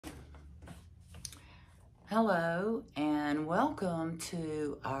Hello and welcome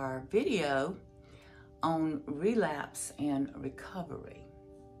to our video on relapse and recovery.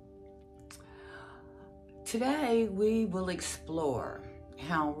 Today we will explore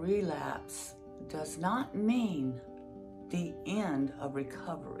how relapse does not mean the end of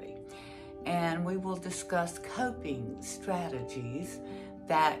recovery, and we will discuss coping strategies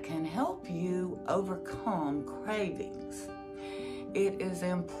that can help you overcome cravings. It is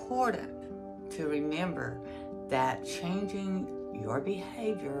important to remember that changing your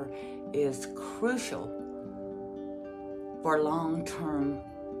behavior is crucial for long-term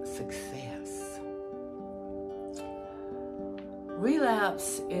success.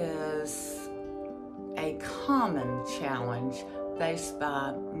 Relapse is a common challenge faced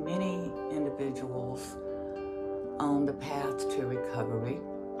by many individuals on the path to recovery.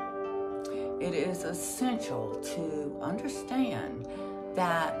 It is essential to understand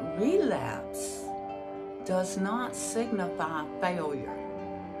that relapse does not signify failure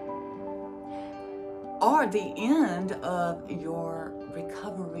or the end of your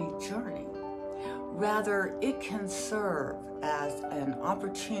recovery journey. Rather, it can serve as an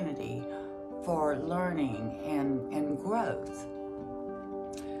opportunity for learning and growth.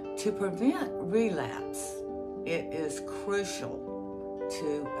 To prevent relapse, it is crucial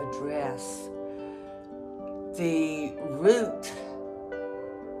to address the root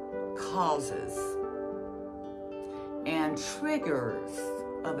causes and triggers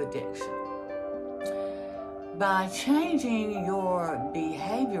of addiction. By changing your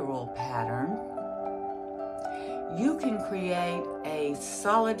behavioral pattern, you can create a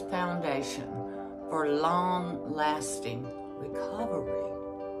solid foundation for long-lasting recovery.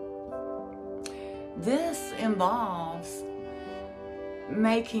 This involves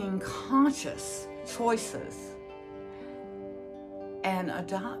making conscious choices and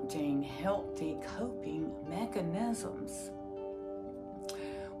adopting healthy coping mechanisms.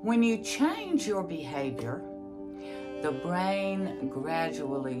 When you change your behavior, the brain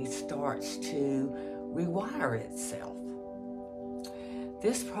gradually starts to rewire itself.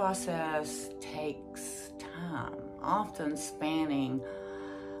 This process takes time, often spanning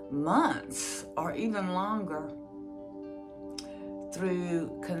months or even longer.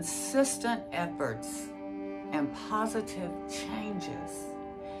 Through consistent efforts and positive changes,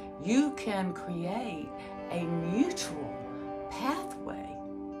 you can create a mutual pathway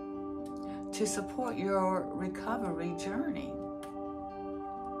to support your recovery journey.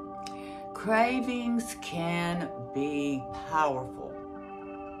 Cravings can be powerful,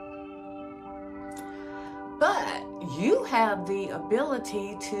 but you have the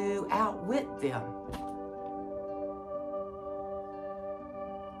ability to outwit them.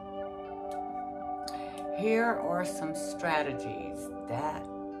 Here are some strategies that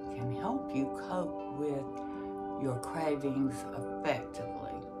can help you cope with your cravings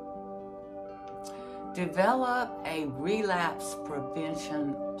effectively. Develop a relapse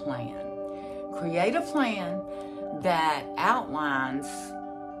prevention plan. Create a plan that outlines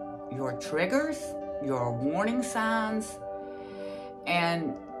your triggers, your warning signs,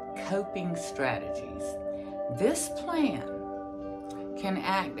 and coping strategies. This plan can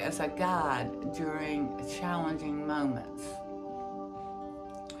act as a guide during challenging moments.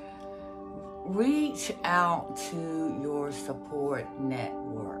 Reach out to your support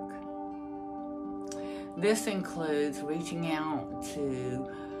network. This includes reaching out to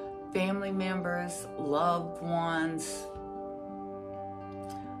family members, loved ones,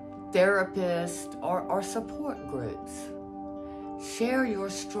 therapists, or support groups. Share your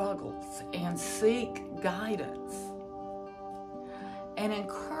struggles and seek guidance and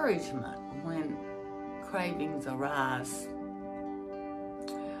encouragement when cravings arise.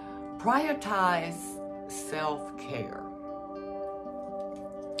 Prioritize self-care.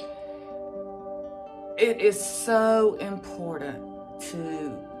 It is so important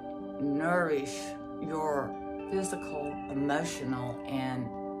to nourish your physical, emotional, and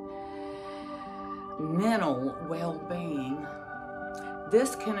mental well-being.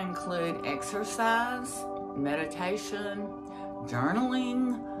 This can include exercise, meditation,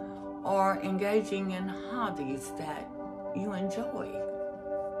 journaling, or engaging in hobbies that you enjoy.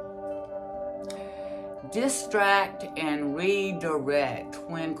 Distract and redirect.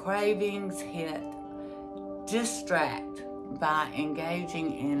 When cravings hit, distract by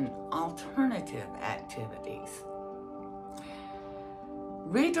engaging in alternative activities.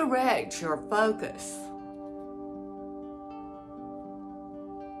 Redirect your focus.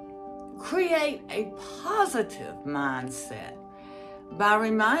 Create a positive mindset by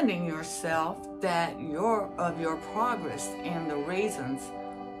reminding yourself that of your progress and the reasons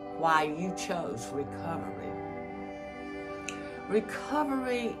why you chose recovery.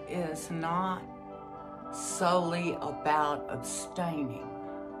 Recovery is not solely about abstaining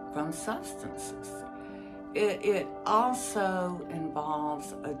from substances. It also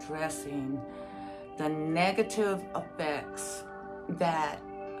involves addressing the negative effects that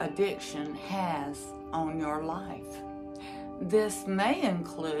addiction has on your life. This may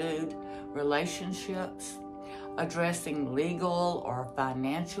include relationships, addressing legal or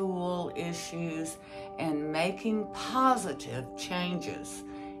financial issues, and making positive changes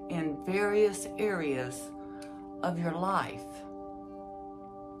in various areas of your life.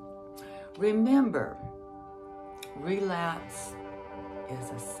 Remember, relapse is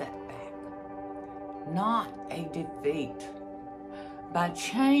a setback, not a defeat. By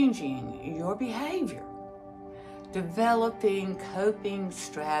changing your behavior, developing coping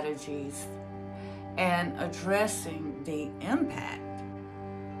strategies, and addressing the impact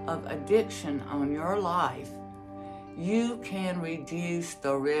of addiction on your life, you can reduce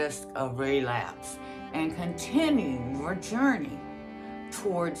the risk of relapse and continue your journey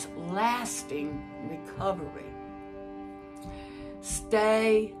towards lasting recovery.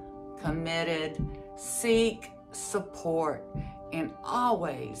 Stay committed, seek support, and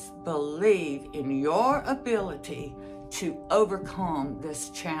always believe in your ability to overcome this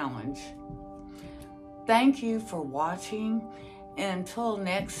challenge. Thank you for watching. Until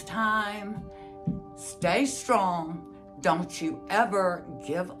next time, stay strong. Don't you ever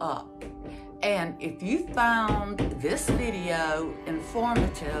give up. And if you found this video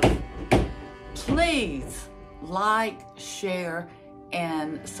informative, please like, share,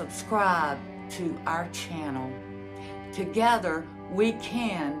 and subscribe to our channel. Together, we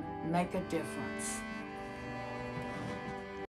can make a difference.